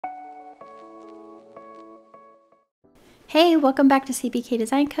Hey, welcome back to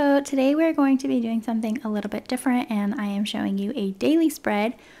CBKdesignco. Today we're going to be doing something a little bit different and I am showing you a daily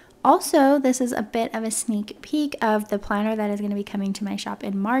spread. Also, this is a bit of a sneak peek of the planner that is going to be coming to my shop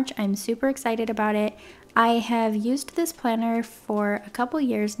in March. I'm super excited about it. I have used this planner for a couple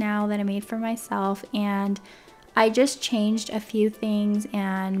years now that I made for myself, and I just changed a few things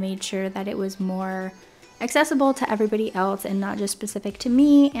and made sure that it was more accessible to everybody else and not just specific to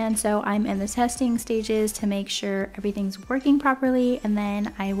me. And so I'm in the testing stages to make sure everything's working properly, and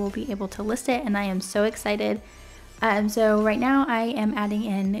then I will be able to list it, and I am so excited. So right now I am adding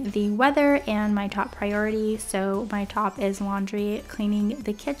in the weather and my top priority. So my top is laundry, cleaning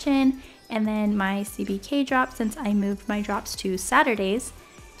the kitchen, and then my CBK drop since I moved my drops to Saturdays.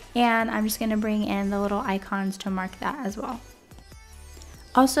 And I'm just going to bring in the little icons to mark that as well.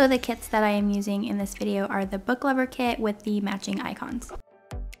 Also, the kits that I am using in this video are the book lover kit with the matching icons.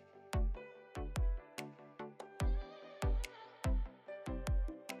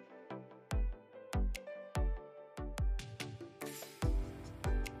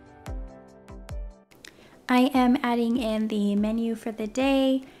 I am adding in the menu for the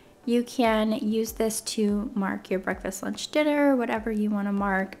day. You can use this to mark your breakfast, lunch, dinner, whatever you want to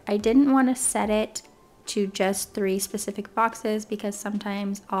mark. I didn't want to set it to just 3 specific boxes because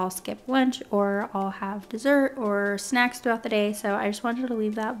sometimes I'll skip lunch or I'll have dessert or snacks throughout the day. So I just wanted to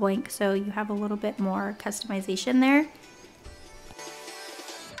leave that blank so you have a little bit more customization there.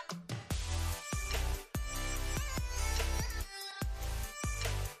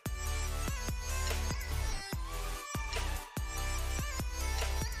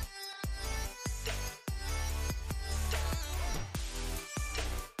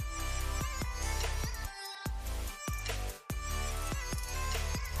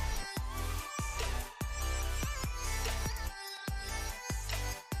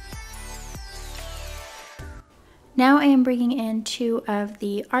 Now I am bringing in 2 of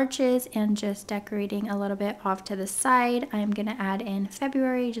the arches and just decorating a little bit off to the side. I'm going to add in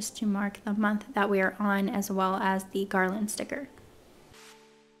February just to mark the month that we are on, as well as the garland sticker.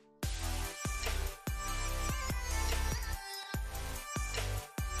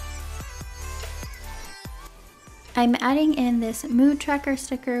 I'm adding in this mood tracker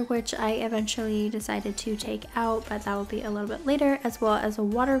sticker, which I eventually decided to take out, but that will be a little bit later, as well as a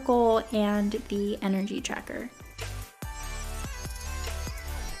water goal and the energy tracker.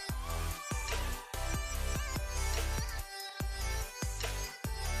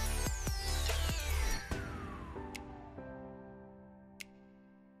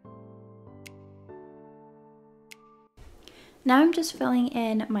 Now I'm just filling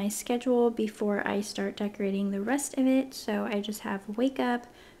in my schedule before I start decorating the rest of it. So I just have wake up,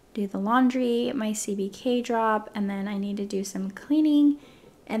 do the laundry, my CBK drop, and then I need to do some cleaning.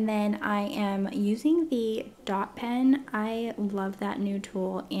 And then I am using the dot pen. I love that new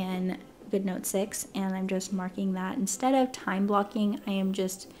tool in GoodNotes 6, and I'm just marking that. Instead of time blocking, I am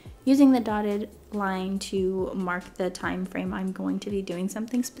just using the dotted line to mark the time frame I'm going to be doing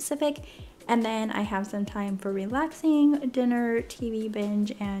something specific. And then I have some time for relaxing, dinner, TV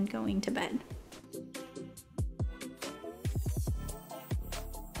binge, and going to bed.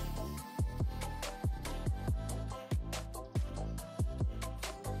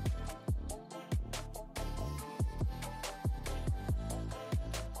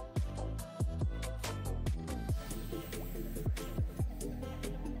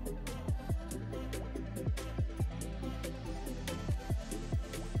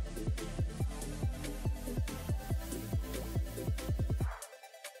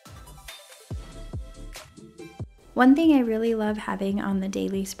 One thing I really love having on the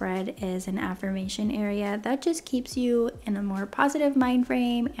daily spread is an affirmation area that just keeps you in a more positive mind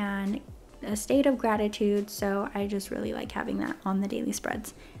frame and a state of gratitude. So I just really like having that on the daily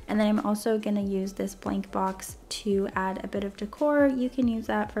spreads. And then I'm also going to use this blank box to add a bit of decor. You can use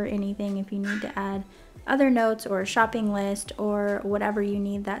that for anything if you need to add other notes or a shopping list or whatever you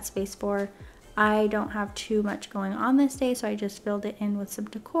need that space for. I don't have too much going on this day, so I just filled it in with some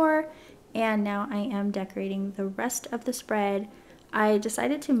decor. And now I am decorating the rest of the spread. I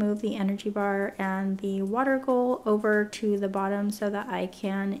decided to move the energy bar and the water goal over to the bottom so that I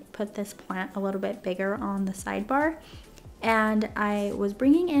can put this plant a little bit bigger on the sidebar. And I was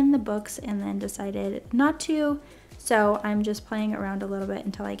bringing in the books and then decided not to. So I'm just playing around a little bit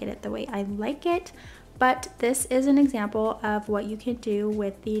until I get it the way I like it. But this is an example of what you can do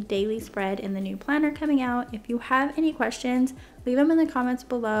with the daily spread in the new planner coming out. If you have any questions, leave them in the comments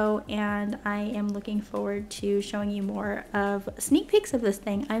below, and I am looking forward to showing you more of sneak peeks of this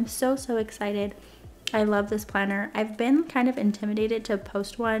thing. I'm so excited. I love this planner. I've been kind of intimidated to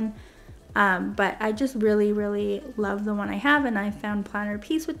post one But I just really love the one I have, and I found planner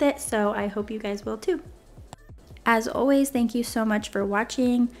peace with it, so I hope you guys will too. As always, thank you so much for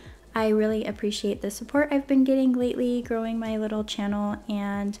watching. I really appreciate the support I've been getting lately, growing my little channel,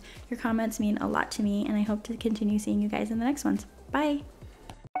 and your comments mean a lot to me, and I hope to continue seeing you guys in the next ones. Bye!